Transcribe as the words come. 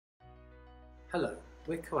Hello,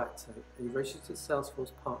 we're Coacto, a registered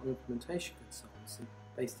Salesforce partner implementation consultancy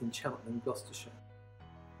based in Cheltenham, Gloucestershire.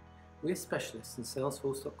 We're specialists in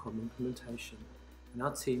Salesforce.com implementation, and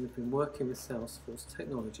our team have been working with Salesforce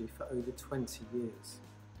technology for over 20 years.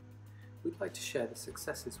 We'd like to share the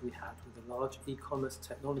successes we had with a large e-commerce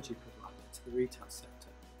technology provider to the retail sector.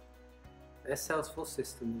 Their Salesforce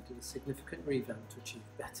system needed a significant revamp to achieve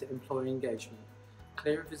better employee engagement,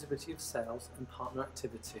 clearer visibility of sales and partner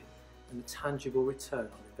activity, and a tangible return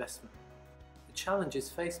on investment. The challenges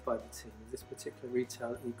faced by the team of this particular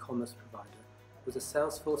retail e-commerce provider was a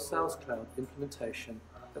Salesforce Sales Cloud implementation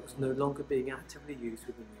that was no longer being actively used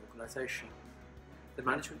within the organisation. The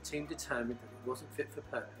management team determined that it wasn't fit for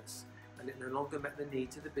purpose and it no longer met the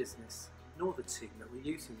needs of the business nor the team that were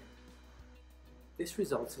using it. This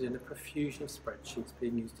resulted in a profusion of spreadsheets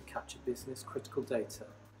being used to capture business critical data,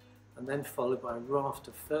 and then followed by a raft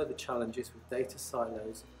of further challenges with data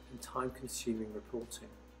silos and time-consuming reporting.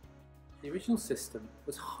 The original system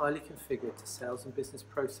was highly configured to sales and business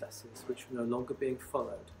processes which were no longer being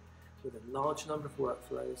followed, with a large number of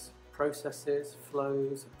workflows, processes,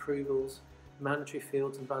 flows, approvals, mandatory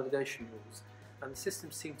fields and validation rules, and the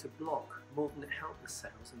system seemed to block more than it helped the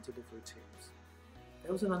sales and delivery teams.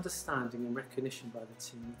 There was an understanding and recognition by the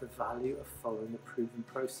team of the value of following a proven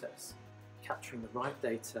process, capturing the right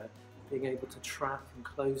data, being able to track and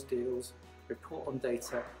close deals, report on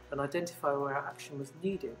data, and identify where action was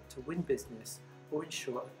needed to win business or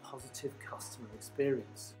ensure a positive customer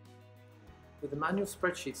experience. With the manual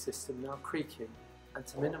spreadsheet system now creaking, and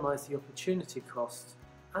to minimise the opportunity cost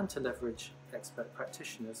and to leverage expert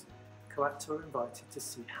practitioners, Coacto were invited to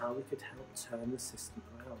see how we could help turn the system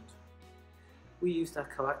around. We used our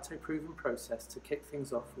Coacto proven process to kick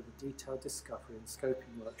things off with a detailed discovery and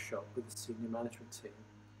scoping workshop with the senior management team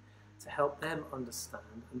to help them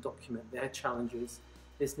understand and document their challenges,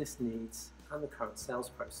 business needs, and the current sales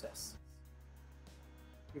process.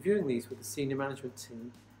 Reviewing these with the senior management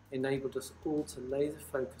team enabled us all to laser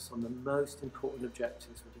focus on the most important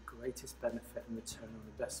objectives with the greatest benefit and return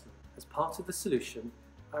on investment. As part of the solution,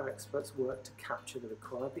 our experts worked to capture the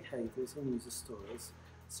required behaviours and user stories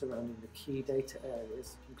surrounding the key data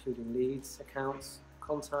areas, including leads, accounts,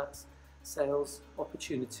 contacts, sales,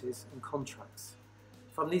 opportunities, and contracts.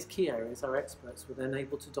 From these key areas, our experts were then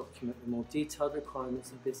able to document the more detailed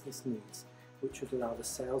requirements and business needs, which would allow the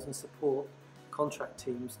sales and support contract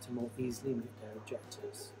teams to more easily meet their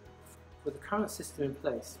objectives. With the current system in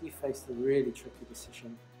place, we faced the really tricky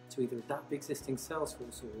decision to either adapt the existing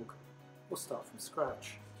Salesforce org or start from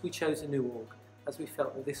scratch. We chose a new org as we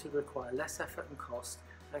felt that this would require less effort and cost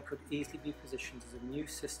and could easily be positioned as a new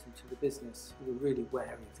system to the business who were really wary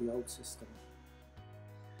of the old system.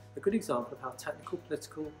 A good example of how technical,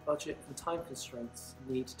 political, budget and time constraints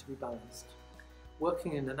need to be balanced.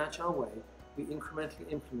 Working in an agile way, we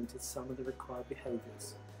incrementally implemented some of the required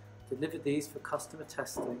behaviours, delivered these for customer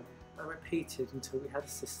testing and repeated until we had a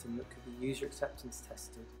system that could be user acceptance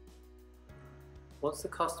tested. Once the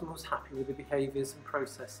customer was happy with the behaviours and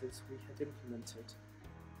processes we had implemented,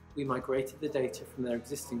 we migrated the data from their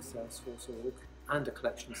existing Salesforce org and a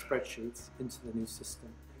collection of spreadsheets into the new system.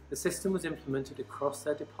 The system was implemented across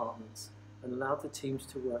their departments and allowed the teams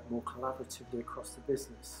to work more collaboratively across the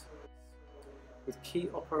business. With key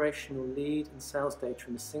operational lead and sales data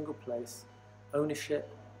in a single place,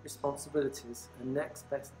 ownership, responsibilities and next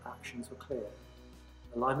best actions were clear.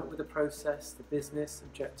 Alignment with the process, the business,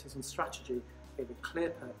 objectives and strategy gave a clear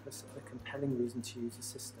purpose and a compelling reason to use the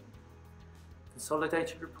system.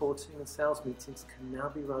 Consolidated reporting and sales meetings can now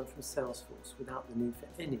be run from Salesforce without the need for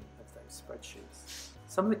any of those spreadsheets.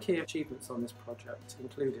 Some of the key achievements on this project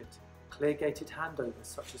included clear gated handovers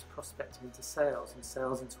such as prospecting into sales and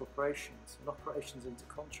sales into operations and operations into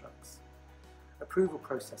contracts, approval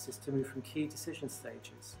processes to move from key decision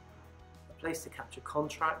stages, a place to capture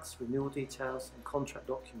contracts, renewal details and contract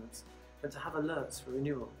documents, and to have alerts for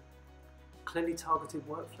renewal, clearly targeted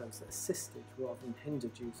workflows that assisted rather than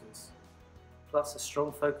hindered users, plus a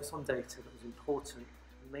strong focus on data that was important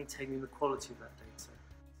in maintaining the quality of that data.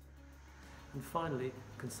 And finally,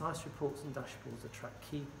 concise reports and dashboards that track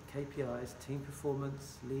key KPIs, team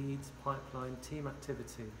performance, leads, pipeline, team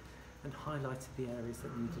activity, and highlighted the areas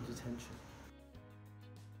that needed attention.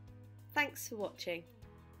 Thanks for watching.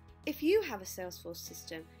 If you have a Salesforce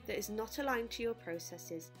system that is not aligned to your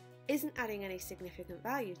processes, isn't adding any significant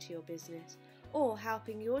value to your business, or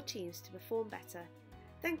helping your teams to perform better,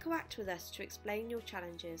 then connect with us to explain your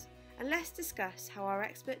challenges, and let's discuss how our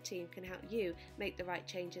expert team can help you make the right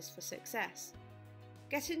changes for success.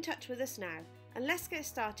 Get in touch with us now and let's get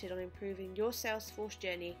started on improving your Salesforce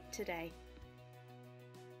journey today.